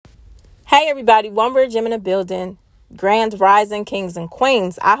Hey everybody, One Word Gym in the building. Grand Rising Kings and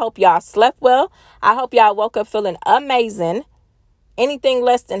Queens. I hope y'all slept well. I hope y'all woke up feeling amazing. Anything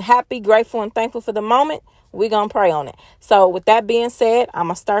less than happy, grateful, and thankful for the moment, we're going to pray on it. So with that being said, I'm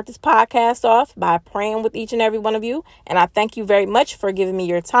going to start this podcast off by praying with each and every one of you. And I thank you very much for giving me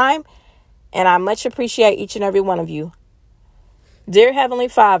your time. And I much appreciate each and every one of you. Dear Heavenly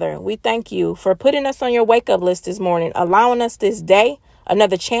Father, we thank you for putting us on your wake-up list this morning, allowing us this day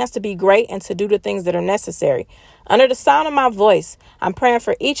another chance to be great and to do the things that are necessary. Under the sound of my voice, I'm praying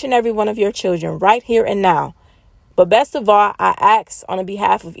for each and every one of your children right here and now. But best of all, I ask on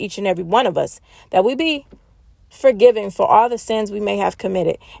behalf of each and every one of us that we be forgiven for all the sins we may have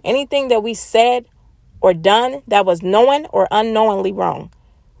committed. Anything that we said or done that was knowing or unknowingly wrong.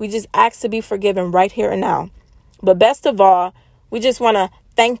 We just ask to be forgiven right here and now. But best of all, we just want to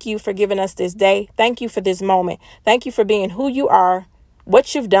thank you for giving us this day. Thank you for this moment. Thank you for being who you are,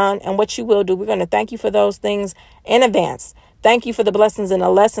 what you've done, and what you will do. We're going to thank you for those things in advance. Thank you for the blessings and the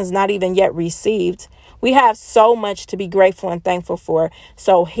lessons not even yet received. We have so much to be grateful and thankful for.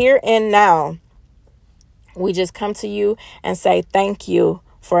 So here and now, we just come to you and say thank you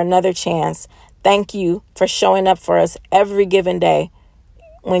for another chance. Thank you for showing up for us every given day.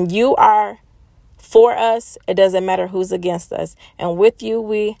 When you are for us, it doesn't matter who's against us. And with you,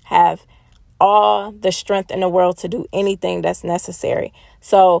 we have all the strength in the world to do anything that's necessary.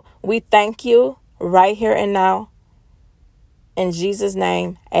 So we thank you right here and now. In Jesus'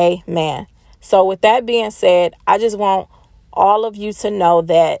 name, amen. So with that being said, I just want all of you to know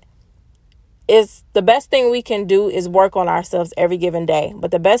that it's the best thing we can do is work on ourselves every given day.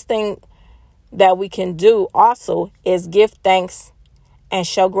 But the best thing that we can do also is give thanks and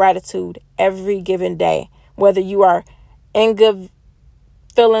show gratitude every given day, whether you are in good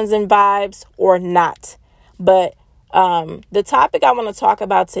feelings and vibes or not. But the topic I want to talk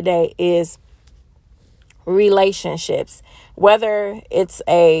about today is relationships, whether it's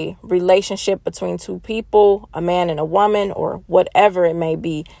a relationship between two people, a man and a woman, or whatever it may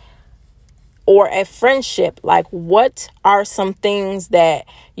be, or a friendship. Like, what are some things that,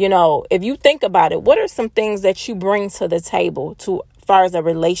 if you think about it, what are some things that you bring to the table to as far as a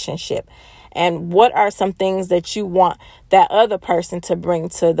relationship? And what are some things that you want that other person to bring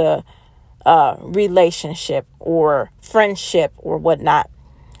to the relationship or friendship or whatnot?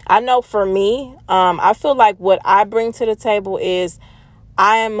 I know for me, I feel like what I bring to the table is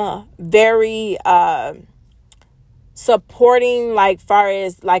I am very supporting, like far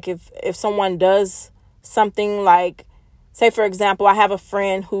as like if someone does something, like say, for example, I have a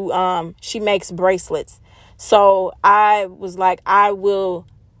friend who she makes bracelets. So I was like, I will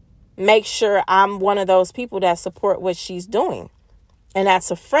make sure I'm one of those people that support what she's doing. And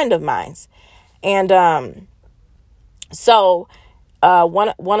that's a friend of mine's. And so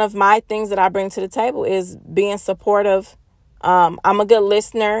one of my things that I bring to the table is being supportive. I'm a good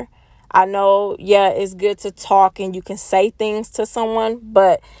listener. I know, it's good to talk and you can say things to someone,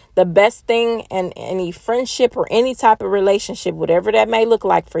 but the best thing in any friendship or any type of relationship, whatever that may look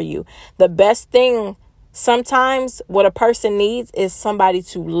like for you, the best thing sometimes what a person needs is somebody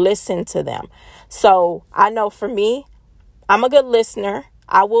to listen to them. So I know for me, I'm a good listener.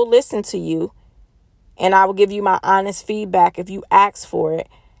 I will listen to you and I will give you my honest feedback if you ask for it.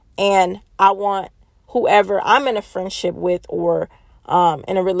 And I want whoever I'm in a friendship with or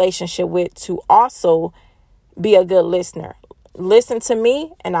in a relationship with to also be a good listener. Listen to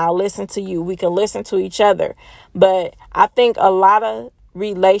me and I'll listen to you. We can listen to each other. But I think a lot of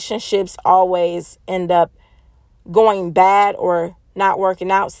relationships always end up going bad or not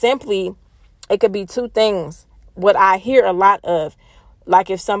working out. Simply, it could be two things. What I hear a lot of, like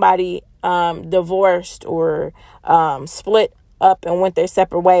if somebody divorced or split up and went their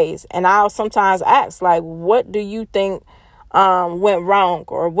separate ways. And I'll sometimes ask, like, what do you think went wrong,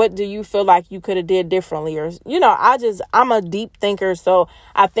 or what do you feel like you could have did differently? Or, I'm a deep thinker. So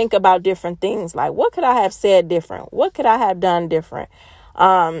I think about different things, like what could I have said different? What could I have done different?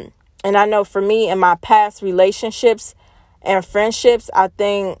 And I know for me in my past relationships and friendships, I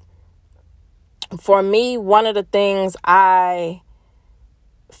think for me, one of the things I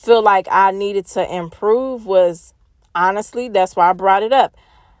feel like I needed to improve was, honestly, that's why I brought it up.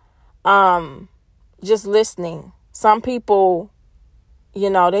 Just listening. Some people,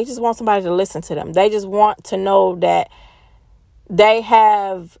 they just want somebody to listen to them. They just want to know that they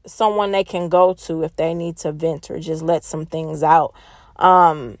have someone they can go to if they need to vent or just let some things out.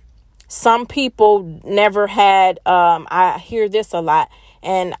 Some people never had, I hear this a lot,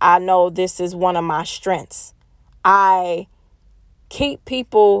 and I know this is one of my strengths. I keep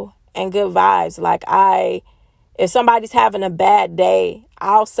people in good vibes. Like I If somebody's having a bad day,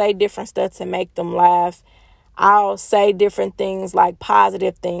 I'll say different stuff to make them laugh. I'll say different things, like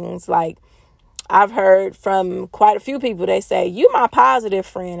positive things. Like, I've heard from quite a few people, they say, you my positive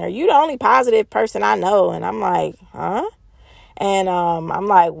friend, or you the only positive person I know. And I'm like, huh? And I'm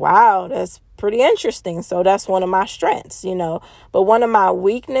like, wow, that's pretty interesting. So that's one of my strengths, But one of my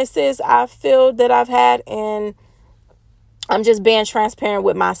weaknesses I feel that I've had, and I'm just being transparent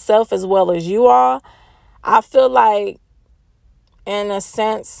with myself as well as you all, I feel like, in a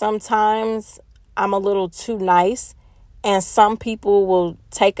sense, sometimes I'm a little too nice, and some people will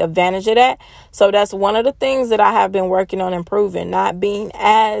take advantage of that. So that's one of the things that I have been working on improving, not being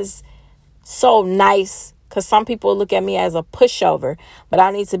as so nice, because some people look at me as a pushover, but I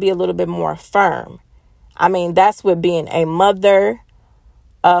need to be a little bit more firm. I mean, that's with being a mother,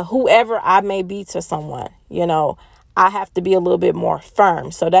 whoever I may be to someone, I have to be a little bit more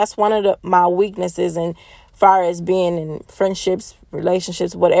firm. So that's one of my weaknesses. And far as being in friendships,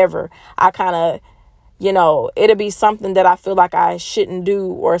 relationships, whatever, I kind of, it'll be something that I feel like I shouldn't do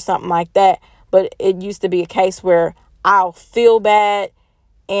or something like that. But it used to be a case where I'll feel bad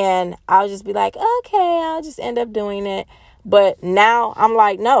and I'll just be like, okay, I'll just end up doing it. But now I'm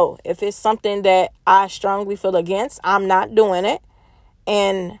like, no, if it's something that I strongly feel against, I'm not doing it.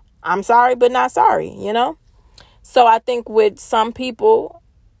 And I'm sorry, but not sorry, So I think with some people,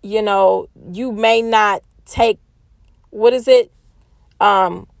 you may not take,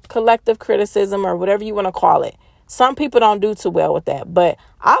 collective criticism or whatever you want to call it. Some people don't do too well with that. But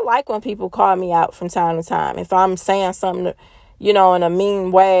I like when people call me out from time to time. If I'm saying something, in a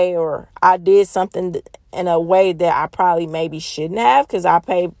mean way, or I did something in a way that I probably maybe shouldn't have, because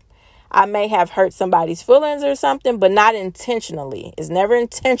I may have hurt somebody's feelings or something, but not intentionally. It's never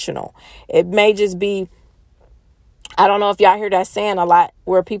intentional. It may just be, I don't know if y'all hear that saying a lot,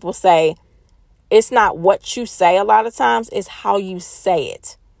 where people say, it's not what you say a lot of times, it's how you say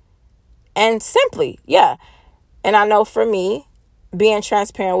it. And simply, yeah. And I know for me, being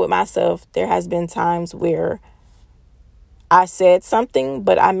transparent with myself, there has been times where I said something,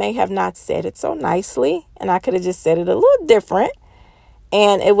 but I may have not said it so nicely, and I could have just said it a little different,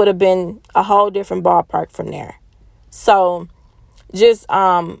 and it would have been a whole different ballpark from there. So just,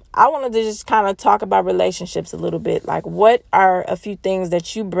 I wanted to just kind of talk about relationships a little bit. Like, what are a few things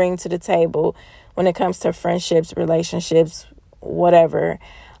that you bring to the table when it comes to friendships, relationships, whatever,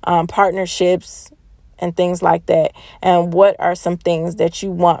 partnerships, and things like that? And what are some things that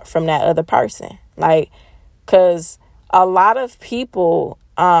you want from that other person? Like, because a lot of people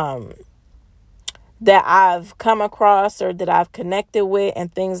that I've come across or that I've connected with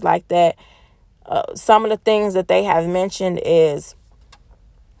and things like that, some of the things that they have mentioned is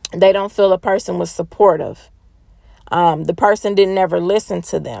they don't feel a person was supportive. The person didn't ever listen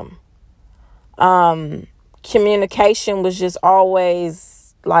to them. Communication was just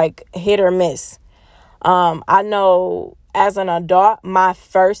always like hit or miss. I know as an adult, my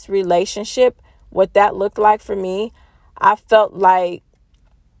first relationship, what that looked like for me, I felt like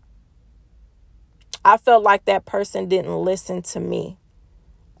that person didn't listen to me.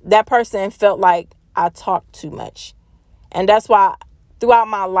 That person felt like I talked too much. And that's why throughout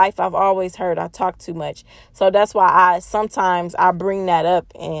my life, I've always heard I talk too much. So that's why sometimes I bring that up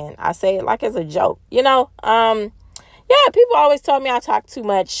and I say it like as a joke, Yeah, people always told me I talk too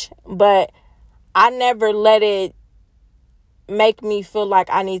much, but I never let it make me feel like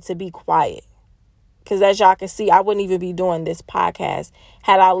I need to be quiet. Because as y'all can see, I wouldn't even be doing this podcast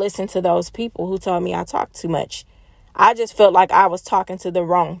had I listened to those people who told me I talk too much. I just felt like I was talking to the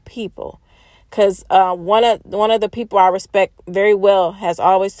wrong people. Because one of the people I respect very well has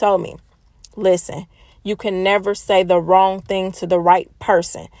always told me, listen, you can never say the wrong thing to the right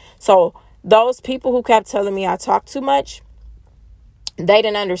person. So those people who kept telling me I talk too much, they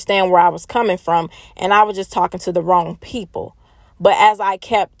didn't understand where I was coming from. And I was just talking to the wrong people. But as I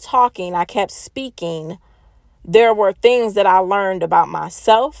kept talking, I kept speaking, there were things that I learned about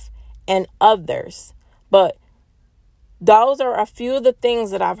myself and others. But those are a few of the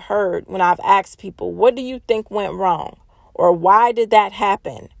things that I've heard when I've asked people, what do you think went wrong? Or why did that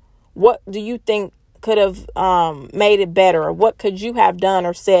happen? What do you think could have made it better? Or what could you have done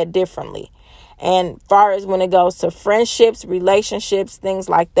or said differently? And far as when it goes to friendships, relationships, things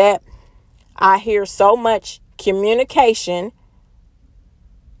like that, I hear so much communication.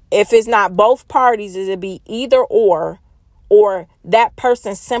 If it's not both parties, it'll be either or that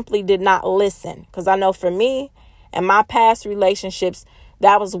person simply did not listen. Because I know for me and my past relationships,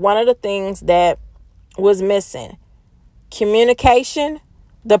 that was one of the things that was missing. Communication,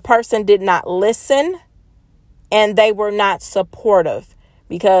 the person did not listen, and they were not supportive.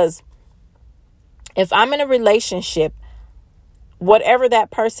 Because If I'm in a relationship, whatever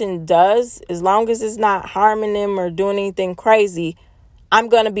that person does, as long as it's not harming them or doing anything crazy, I'm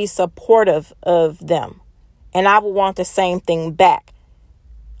going to be supportive of them. And I will want the same thing back.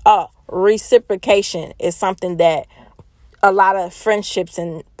 Reciprocation is something that a lot of friendships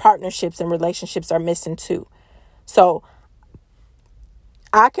and partnerships and relationships are missing too. So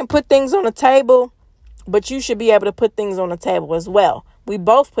I can put things on the table, but you should be able to put things on the table as well. We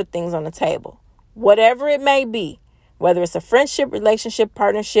both put things on the table, whatever it may be, whether it's a friendship, relationship,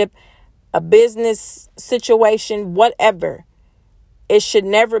 partnership, a business situation, whatever. It should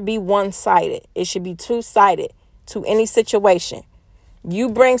never be one-sided. It should be two-sided to any situation. You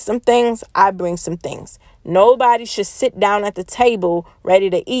bring some things, I bring some things. Nobody should sit down at the table ready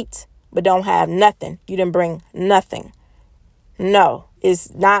to eat, but don't have nothing. You didn't bring nothing. No,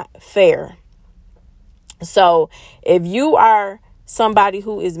 it's not fair. So if you are somebody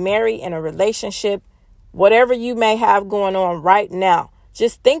who is married in a relationship, whatever you may have going on right now,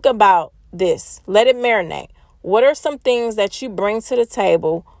 just think about this. Let it marinate. What are some things that you bring to the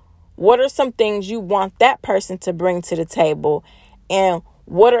table? What are some things you want that person to bring to the table? And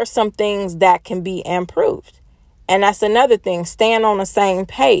what are some things that can be improved? And that's another thing, staying on the same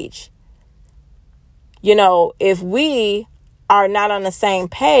page. You know, if we are not on the same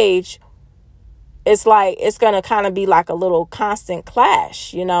page, it's like it's going to kind of be like a little constant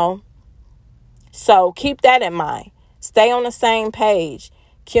clash, you know. So keep that in mind. Stay on the same page.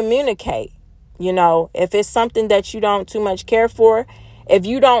 Communicate. You know, if it's something that you don't too much care for, if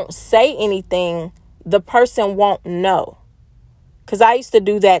you don't say anything, the person won't know. Because I used to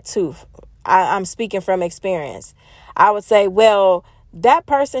do that too. I'm speaking from experience. I would say, well, that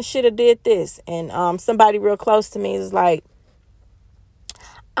person should have did this. And somebody real close to me is like,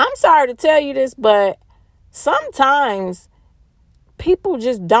 I'm sorry to tell you this, but sometimes people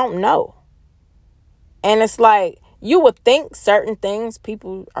just don't know. And it's like, you would think certain things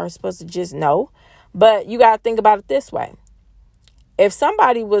people are supposed to just know, but you got to think about it this way. If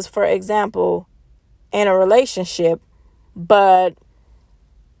somebody was, for example, in a relationship, but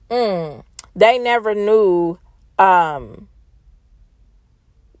they never knew the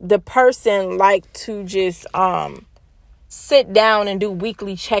person liked to just sit down and do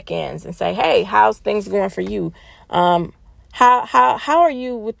weekly check-ins and say, hey, how's things going for you? How are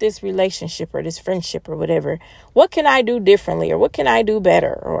you with this relationship or this friendship or whatever? What can I do differently or what can I do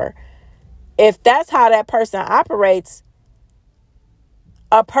better? Or if that's how that person operates,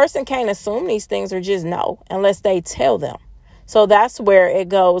 a person can't assume these things or just know unless they tell them. So that's where it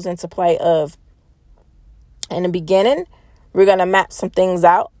goes into play of, in the beginning, we're going to map some things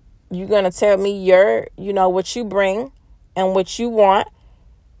out. You're going to tell me what you bring and what you want,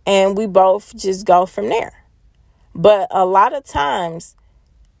 and we both just go from there. But a lot of times,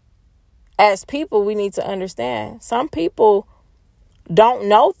 as people, we need to understand some people don't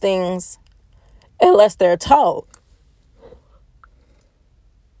know things unless they're told.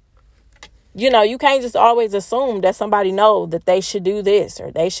 You know, you can't just always assume that somebody knows that they should do this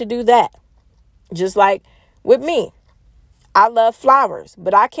or they should do that. Just like with me, I love flowers,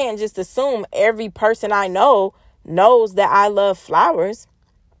 but I can't just assume every person I know knows that I love flowers,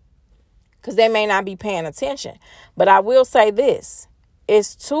 because they may not be paying attention. But I will say this.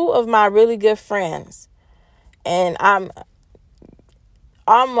 It's two of my really good friends. And I'm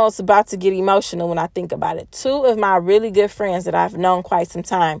almost about to get emotional when I think about it. Two of my really good friends that I've known quite some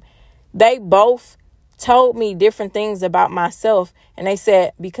time. They both told me different things about myself. And they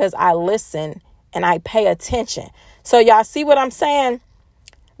said, because I listen and I pay attention. So y'all see what I'm saying?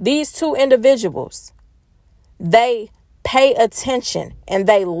 These two individuals, they pay attention and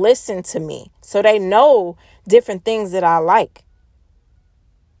they listen to me. So they know different things that I like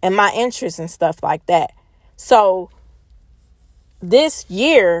and my interests and stuff like that. So this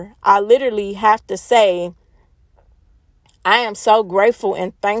year, I literally have to say, I am so grateful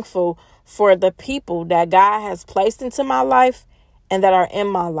and thankful for the people that God has placed into my life and that are in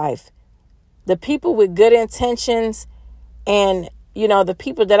my life. The people with good intentions and, the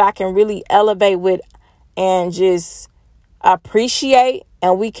people that I can really elevate with and just appreciate,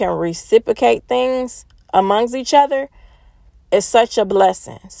 and we can reciprocate things amongst each other, is such a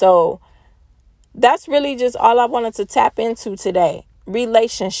blessing. So that's really just all I wanted to tap into today.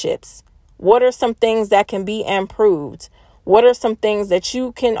 Relationships. What are some things that can be improved? What are some things that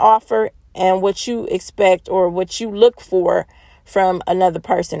you can offer and what you expect or what you look for from another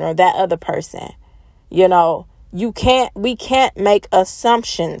person or that other person? We can't make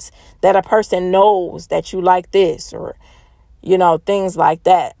assumptions that a person knows that you like this or things like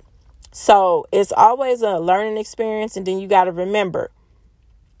that. So it's always a learning experience. And then you got to remember,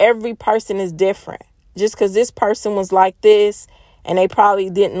 every person is different. Just because this person was like this and they probably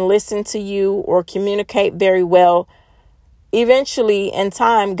didn't listen to you or communicate very well, eventually in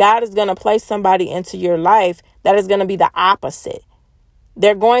time, God is going to place somebody into your life that is going to be the opposite.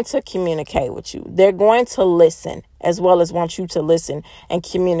 They're going to communicate with you. They're going to listen as well as want you to listen and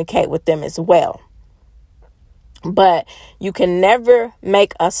communicate with them as well. But you can never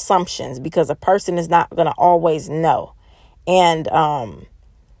make assumptions because a person is not going to always know. And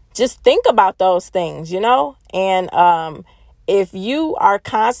just think about those things, And if you are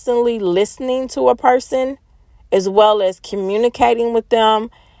constantly listening to a person as well as communicating with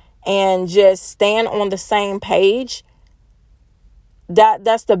them and just staying on the same page,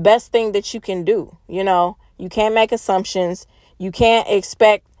 that's the best thing that you can do. You can't make assumptions. You can't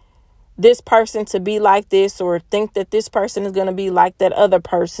expect this person to be like this or think that this person is going to be like that other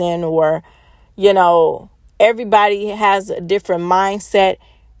person, or, everybody has a different mindset.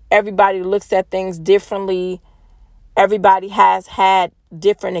 Everybody looks at things differently. Everybody has had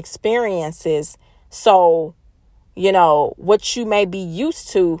different experiences. So, what you may be used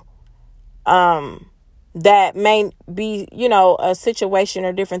to, that may be, a situation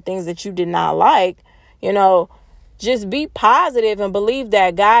or different things that you did not like, just be positive and believe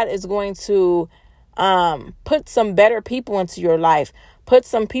that God is going to put some better people into your life, put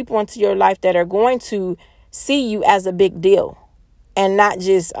some people into your life that are going to see you as a big deal and not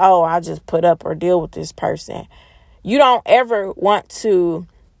just, I just put up or deal with this person. You don't ever want to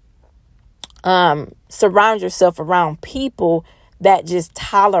surround yourself around people that just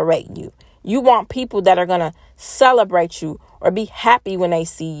tolerate you. You want people that are going to celebrate you or be happy when they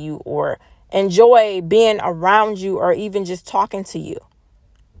see you or enjoy being around you or even just talking to you.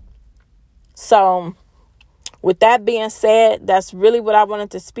 So with that being said, that's really what I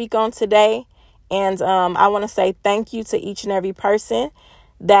wanted to speak on today. And I want to say thank you to each and every person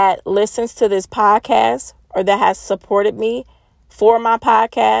that listens to this podcast or that has supported me for my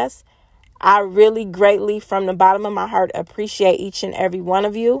podcast. I really greatly, from the bottom of my heart, appreciate each and every one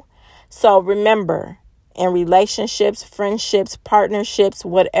of you. So remember, in relationships, friendships, partnerships,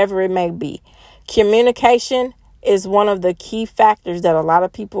 whatever it may be, communication is one of the key factors that a lot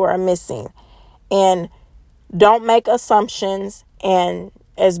of people are missing. And don't make assumptions, and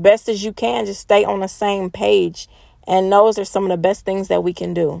as best as you can, just stay on the same page. And those are some of the best things that we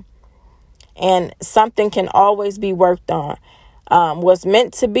can do. And something can always be worked on. What's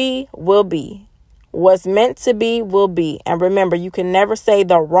meant to be will be. What's meant to be will be. And remember, you can never say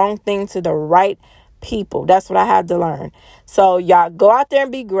the wrong thing to the right people. That's what I had to learn. So y'all go out there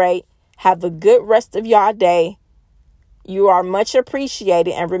and be great. Have a good rest of y'all day. You are much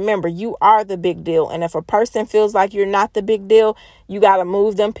appreciated. And remember, you are the big deal. And if a person feels like you're not the big deal, you got to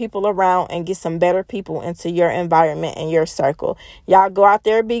move them people around and get some better people into your environment and your circle. Y'all go out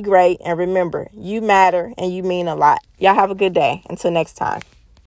there and be great. And remember, you matter and you mean a lot. Y'all have a good day. Until next time.